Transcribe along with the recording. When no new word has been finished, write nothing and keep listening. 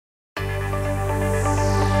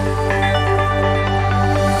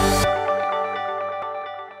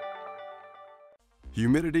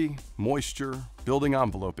Humidity, moisture, building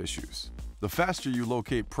envelope issues. The faster you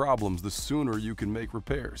locate problems, the sooner you can make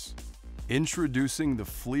repairs. Introducing the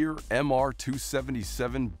FLIR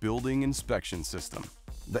MR277 Building Inspection System.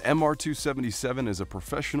 The MR277 is a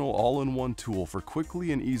professional all-in-one tool for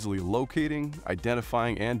quickly and easily locating,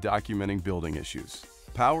 identifying, and documenting building issues.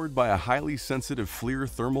 Powered by a highly sensitive FLIR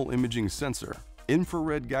thermal imaging sensor,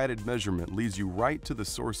 infrared-guided measurement leads you right to the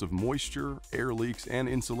source of moisture, air leaks, and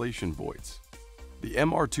insulation voids. The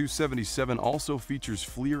MR277 also features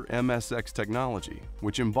FLIR MSX technology,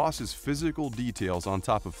 which embosses physical details on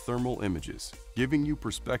top of thermal images, giving you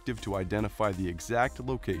perspective to identify the exact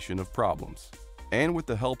location of problems. And with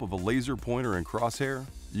the help of a laser pointer and crosshair,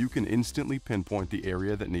 you can instantly pinpoint the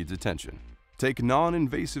area that needs attention. Take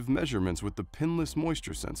non-invasive measurements with the pinless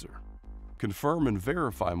moisture sensor. Confirm and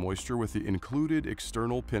verify moisture with the included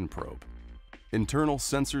external pin probe. Internal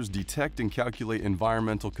sensors detect and calculate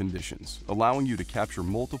environmental conditions, allowing you to capture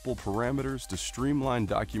multiple parameters to streamline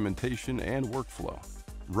documentation and workflow.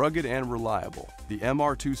 Rugged and reliable, the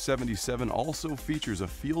MR277 also features a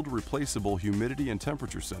field-replaceable humidity and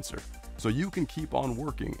temperature sensor, so you can keep on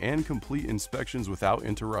working and complete inspections without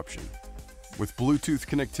interruption. With Bluetooth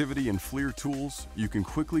connectivity and FLIR Tools, you can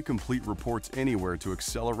quickly complete reports anywhere to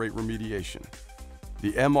accelerate remediation.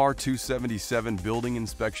 The MR277 Building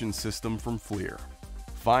Inspection System from FLIR.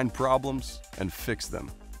 Find problems and fix them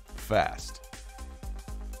fast.